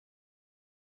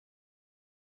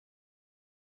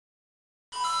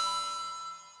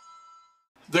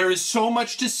There is so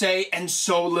much to say and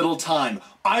so little time.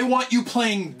 I want you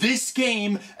playing this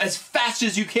game as fast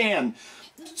as you can.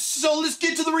 So let's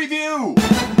get to the review.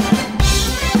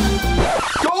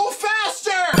 Go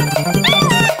faster!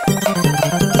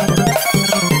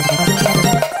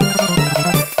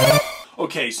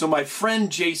 Okay, so my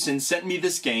friend Jason sent me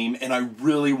this game and I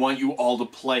really want you all to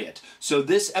play it. So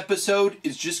this episode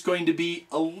is just going to be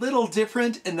a little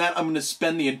different in that I'm going to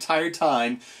spend the entire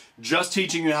time just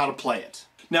teaching you how to play it.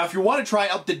 Now, if you want to try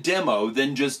out the demo,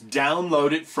 then just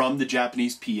download it from the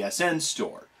Japanese PSN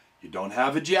store. You don't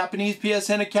have a Japanese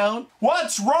PSN account?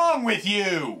 What's wrong with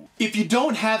you? If you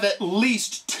don't have at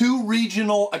least 2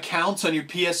 regional accounts on your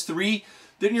PS3,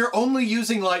 then you're only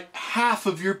using like half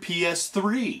of your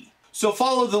PS3. So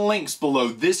follow the links below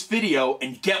this video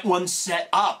and get one set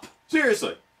up.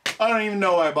 Seriously, I don't even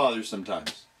know why I bother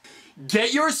sometimes.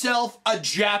 Get yourself a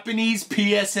Japanese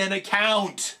PSN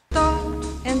account.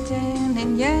 And tan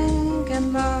and young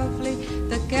and lovely,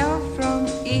 the girl from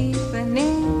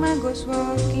Ipanema goes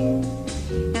walking,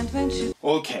 and when she...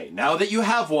 Okay, now that you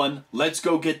have one, let's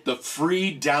go get the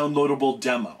free downloadable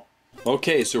demo.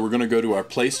 Okay, so we're going to go to our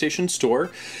PlayStation Store,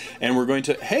 and we're going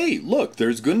to... Hey, look,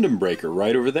 there's Gundam Breaker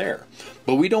right over there.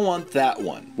 But we don't want that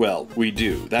one. Well, we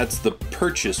do. That's the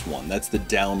purchase one. That's the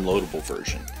downloadable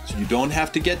version. So you don't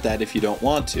have to get that if you don't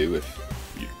want to, if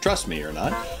you trust me or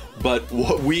not. But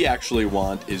what we actually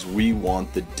want is we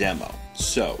want the demo.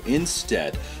 So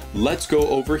instead, let's go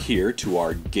over here to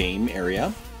our game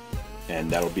area, and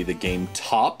that'll be the game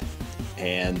top,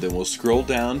 and then we'll scroll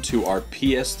down to our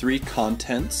PS3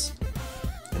 contents,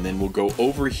 and then we'll go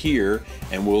over here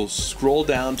and we'll scroll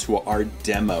down to our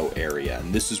demo area,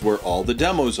 and this is where all the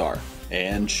demos are.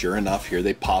 And sure enough, here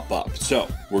they pop up. So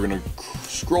we're gonna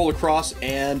scroll across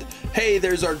and hey,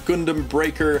 there's our Gundam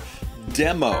Breaker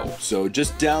demo. So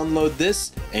just download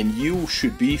this and you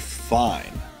should be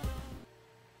fine.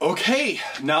 Okay,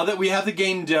 now that we have the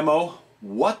game demo,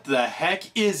 what the heck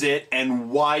is it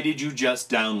and why did you just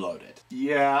download it?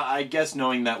 Yeah, I guess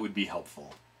knowing that would be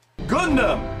helpful.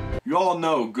 Gundam! You all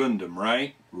know Gundam,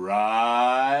 right?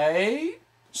 Right?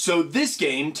 So this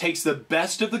game takes the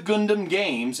best of the Gundam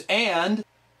games and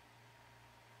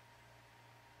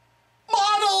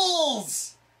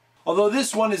models! Although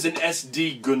this one is an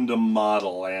SD Gundam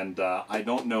model, and I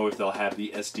don't know if they'll have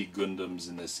the SD Gundams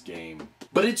in this game.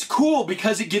 But it's cool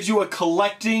because it gives you a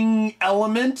collecting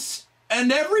element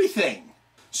and everything.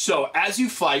 So as you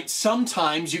fight,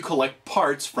 sometimes you collect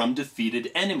parts from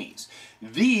defeated enemies.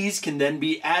 These can then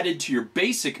be added to your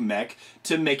basic mech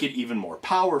to make it even more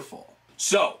powerful.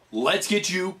 So let's get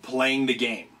you playing the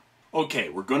game. Okay,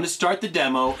 we're going to start the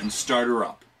demo and start her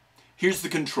up. Here's the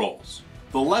controls.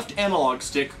 The left analog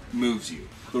stick moves you.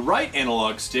 The right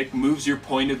analog stick moves your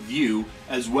point of view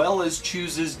as well as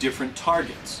chooses different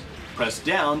targets. Press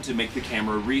down to make the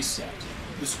camera reset.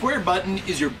 The square button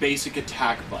is your basic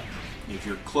attack button. If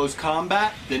you're close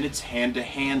combat, then it's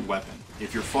hand-to-hand weapon.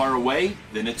 If you're far away,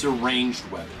 then it's a ranged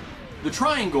weapon. The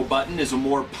triangle button is a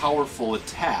more powerful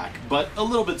attack, but a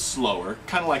little bit slower,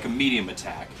 kind of like a medium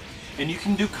attack. And you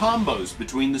can do combos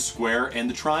between the square and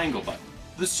the triangle button.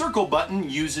 The circle button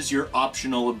uses your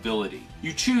optional ability.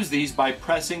 You choose these by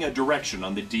pressing a direction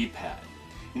on the D-pad.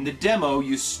 In the demo,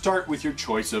 you start with your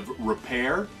choice of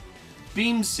repair,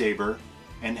 beam saber,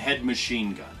 and head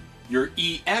machine gun. Your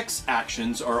EX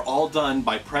actions are all done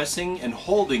by pressing and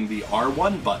holding the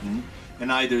R1 button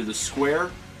and either the square,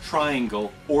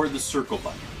 triangle, or the circle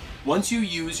button. Once you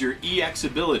use your EX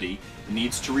ability, it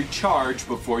needs to recharge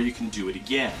before you can do it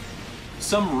again.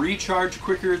 Some recharge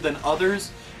quicker than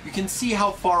others. You can see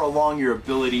how far along your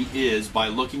ability is by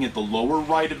looking at the lower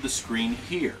right of the screen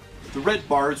here. The red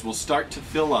bars will start to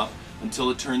fill up until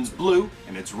it turns blue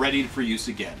and it's ready for use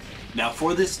again. Now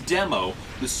for this demo,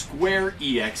 the square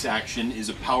EX action is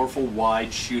a powerful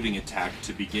wide shooting attack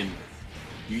to begin with.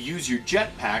 You use your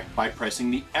jetpack by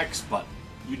pressing the X button.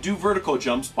 You do vertical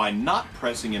jumps by not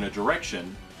pressing in a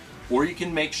direction, or you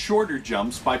can make shorter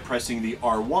jumps by pressing the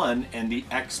R1 and the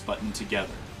X button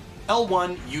together.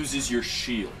 L1 uses your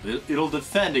shield. It'll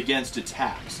defend against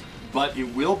attacks, but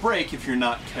it will break if you're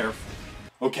not careful.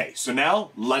 Okay, so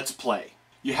now let's play.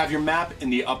 You have your map in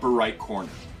the upper right corner.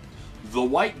 The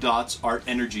white dots are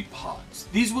energy pods.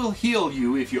 These will heal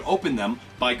you if you open them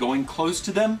by going close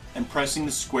to them and pressing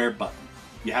the square button.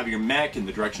 You have your mech in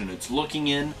the direction it's looking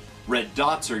in. Red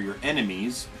dots are your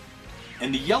enemies,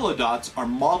 and the yellow dots are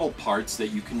model parts that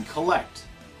you can collect.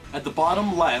 At the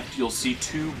bottom left, you'll see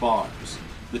 2 bars.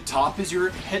 The top is your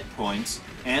hit points,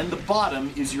 and the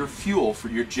bottom is your fuel for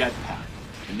your jetpack.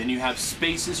 And then you have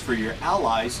spaces for your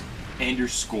allies and your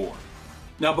score.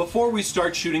 Now before we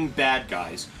start shooting bad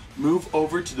guys, move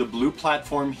over to the blue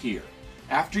platform here.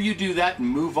 After you do that and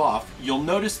move off, you'll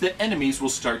notice that enemies will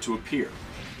start to appear.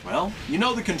 Well, you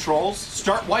know the controls,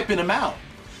 start wiping them out.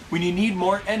 When you need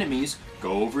more enemies,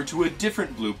 go over to a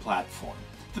different blue platform.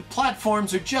 The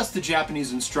platforms are just the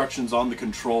Japanese instructions on the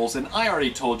controls, and I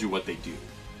already told you what they do.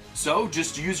 So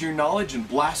just use your knowledge and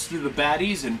blast through the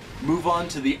baddies and move on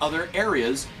to the other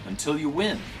areas until you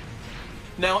win.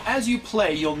 Now, as you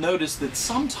play, you'll notice that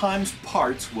sometimes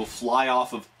parts will fly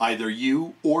off of either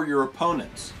you or your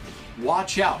opponents.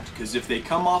 Watch out, because if they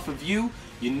come off of you,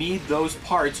 you need those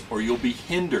parts or you'll be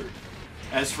hindered.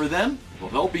 As for them, well,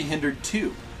 they'll be hindered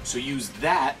too, so use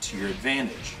that to your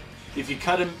advantage. If you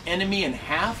cut an enemy in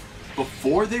half,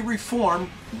 before they reform,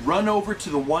 run over to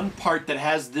the one part that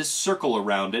has this circle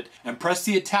around it and press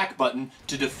the attack button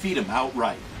to defeat them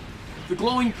outright. The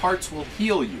glowing parts will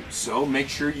heal you, so make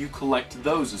sure you collect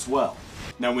those as well.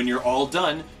 Now when you're all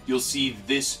done, you'll see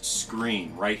this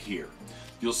screen right here.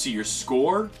 You'll see your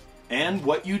score and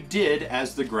what you did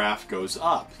as the graph goes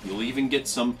up. You'll even get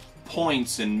some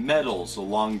points and medals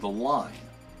along the line.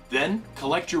 Then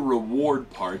collect your reward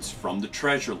parts from the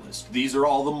treasure list. These are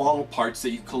all the model parts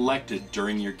that you collected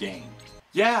during your game.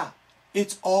 Yeah,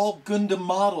 it's all Gundam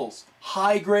models.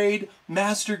 High grade,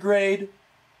 master grade.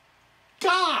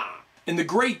 Gah! And the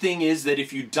great thing is that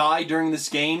if you die during this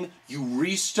game, you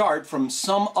restart from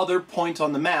some other point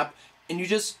on the map and you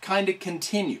just kind of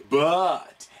continue.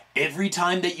 But every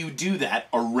time that you do that,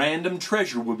 a random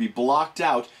treasure will be blocked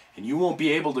out and you won't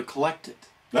be able to collect it.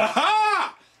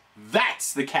 Aha!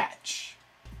 That's the catch.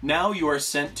 Now you are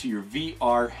sent to your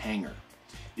VR hangar.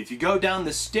 If you go down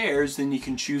the stairs, then you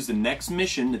can choose the next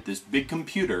mission at this big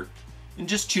computer and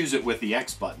just choose it with the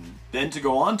X button. Then to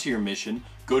go on to your mission,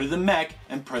 go to the mech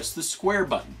and press the square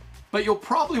button. But you'll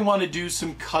probably want to do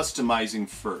some customizing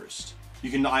first. You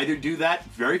can either do that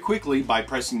very quickly by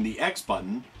pressing the X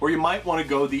button, or you might want to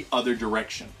go the other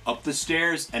direction, up the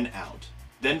stairs and out.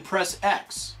 Then press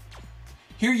X.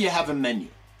 Here you have a menu.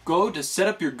 Go to set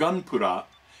up your Gunpura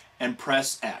and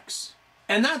press X.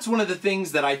 And that's one of the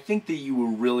things that I think that you will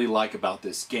really like about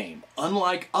this game.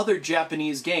 Unlike other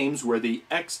Japanese games where the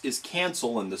X is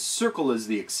cancel and the circle is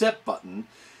the accept button,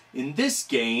 in this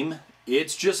game,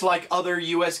 it's just like other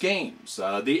US games.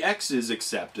 The X is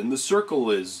accept and the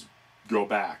circle is go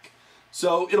back.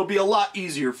 So it'll be a lot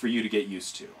easier for you to get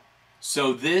used to.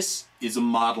 So this is a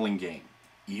modeling game.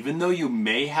 Even though you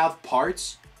may have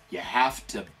parts, you have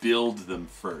to build them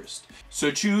first.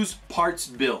 So choose Parts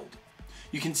Build.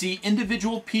 You can see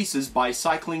individual pieces by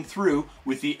cycling through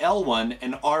with the L1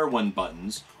 and R1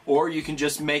 buttons, or you can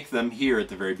just make them here at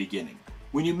the very beginning.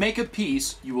 When you make a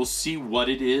piece, you will see what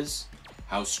it is,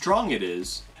 how strong it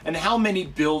is, and how many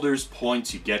builder's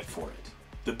points you get for it.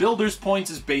 The builder's points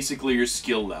is basically your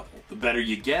skill level. The better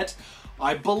you get,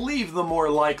 I believe the more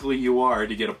likely you are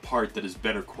to get a part that is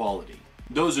better quality.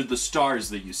 Those are the stars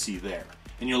that you see there.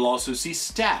 And you'll also see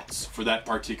stats for that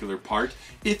particular part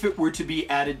if it were to be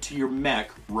added to your mech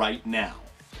right now.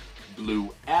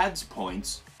 Blue adds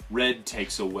points, red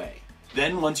takes away.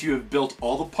 Then once you have built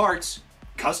all the parts,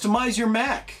 customize your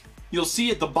mech. You'll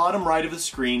see at the bottom right of the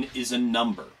screen is a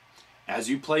number. As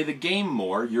you play the game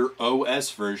more, your OS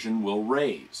version will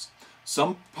raise.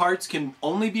 Some parts can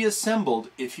only be assembled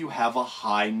if you have a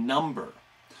high number.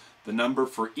 The number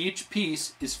for each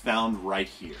piece is found right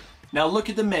here. Now look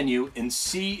at the menu and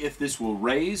see if this will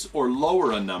raise or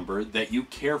lower a number that you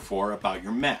care for about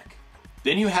your mech.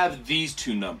 Then you have these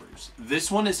two numbers.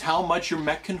 This one is how much your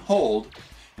mech can hold,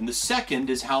 and the second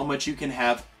is how much you can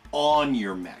have on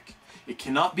your mech. It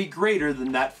cannot be greater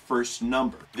than that first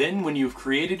number. Then when you've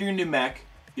created your new mech,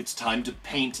 it's time to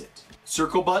paint it.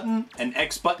 Circle button and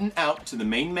X button out to the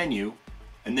main menu,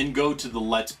 and then go to the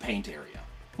Let's Paint area.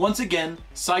 Once again,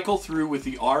 cycle through with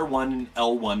the R1 and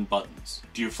L1 buttons.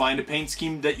 Do you find a paint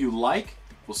scheme that you like?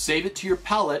 Well, save it to your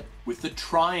palette with the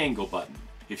triangle button.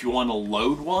 If you want to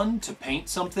load one to paint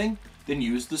something, then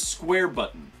use the square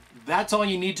button. That's all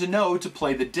you need to know to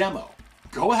play the demo.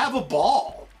 Go have a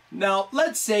ball! Now,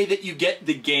 let's say that you get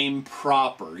the game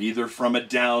proper, either from a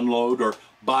download or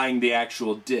buying the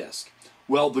actual disc.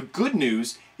 Well, the good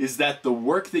news is that the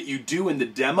work that you do in the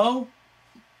demo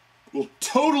will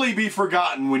totally be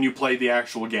forgotten when you play the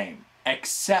actual game,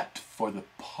 except for the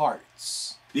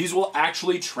parts. These will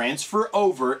actually transfer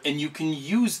over and you can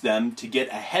use them to get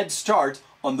a head start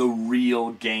on the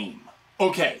real game.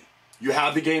 Okay, you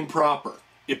have the game proper.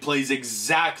 It plays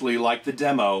exactly like the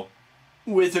demo,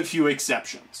 with a few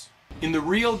exceptions. In the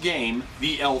real game,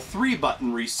 the L3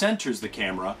 button recenters the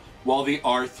camera, while the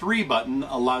R3 button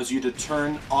allows you to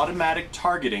turn automatic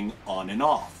targeting on and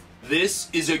off. This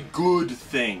is a good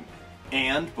thing.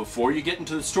 And before you get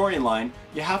into the storyline,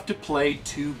 you have to play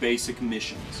 2 basic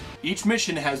missions. Each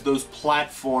mission has those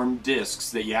platform discs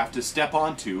that you have to step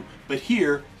onto, but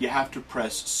here you have to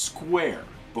press square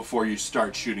before you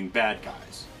start shooting bad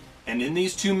guys. And in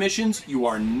these 2 missions, you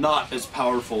are not as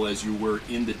powerful as you were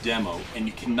in the demo, and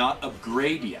you cannot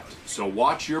upgrade yet, so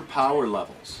watch your power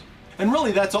levels. And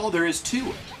really, that's all there is to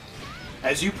it.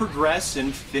 As you progress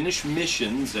and finish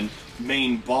missions and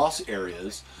main boss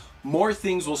areas, more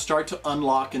things will start to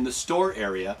unlock in the store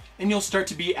area, and you'll start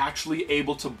to be actually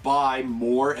able to buy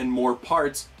more and more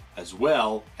parts, as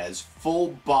well as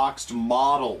full boxed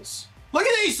models. Look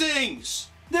at these things!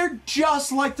 They're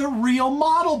just like the real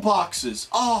model boxes.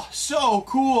 Oh, so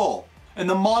cool! And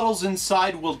the models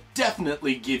inside will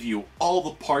definitely give you all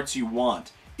the parts you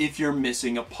want if you're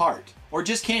missing a part, or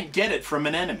just can't get it from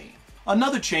an enemy.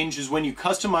 Another change is when you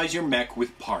customize your mech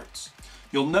with parts.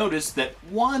 You'll notice that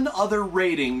one other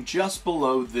rating just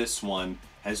below this one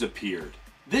has appeared.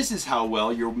 This is how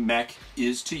well your mech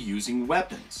is to using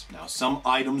weapons. Now, some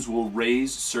items will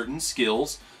raise certain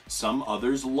skills, some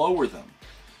others lower them.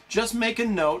 Just make a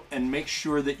note and make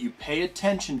sure that you pay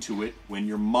attention to it when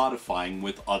you're modifying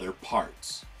with other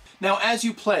parts. Now, as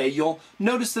you play, you'll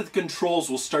notice that the controls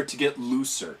will start to get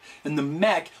looser, and the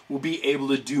mech will be able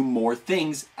to do more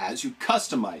things as you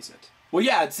customize it. Well,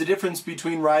 yeah, it's the difference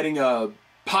between riding a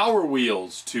Power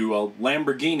Wheels to a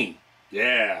Lamborghini.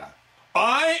 Yeah.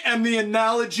 I am the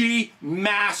analogy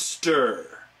master.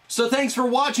 So thanks for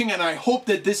watching, and I hope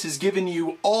that this has given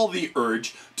you all the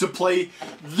urge to play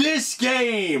this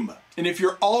game. And if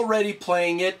you're already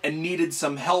playing it and needed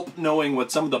some help knowing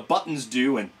what some of the buttons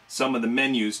do and some of the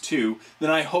menus too, then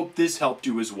I hope this helped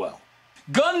you as well.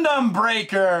 Gundam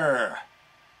Breaker!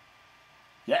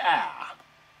 Yeah!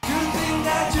 You think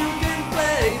that you can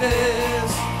play this?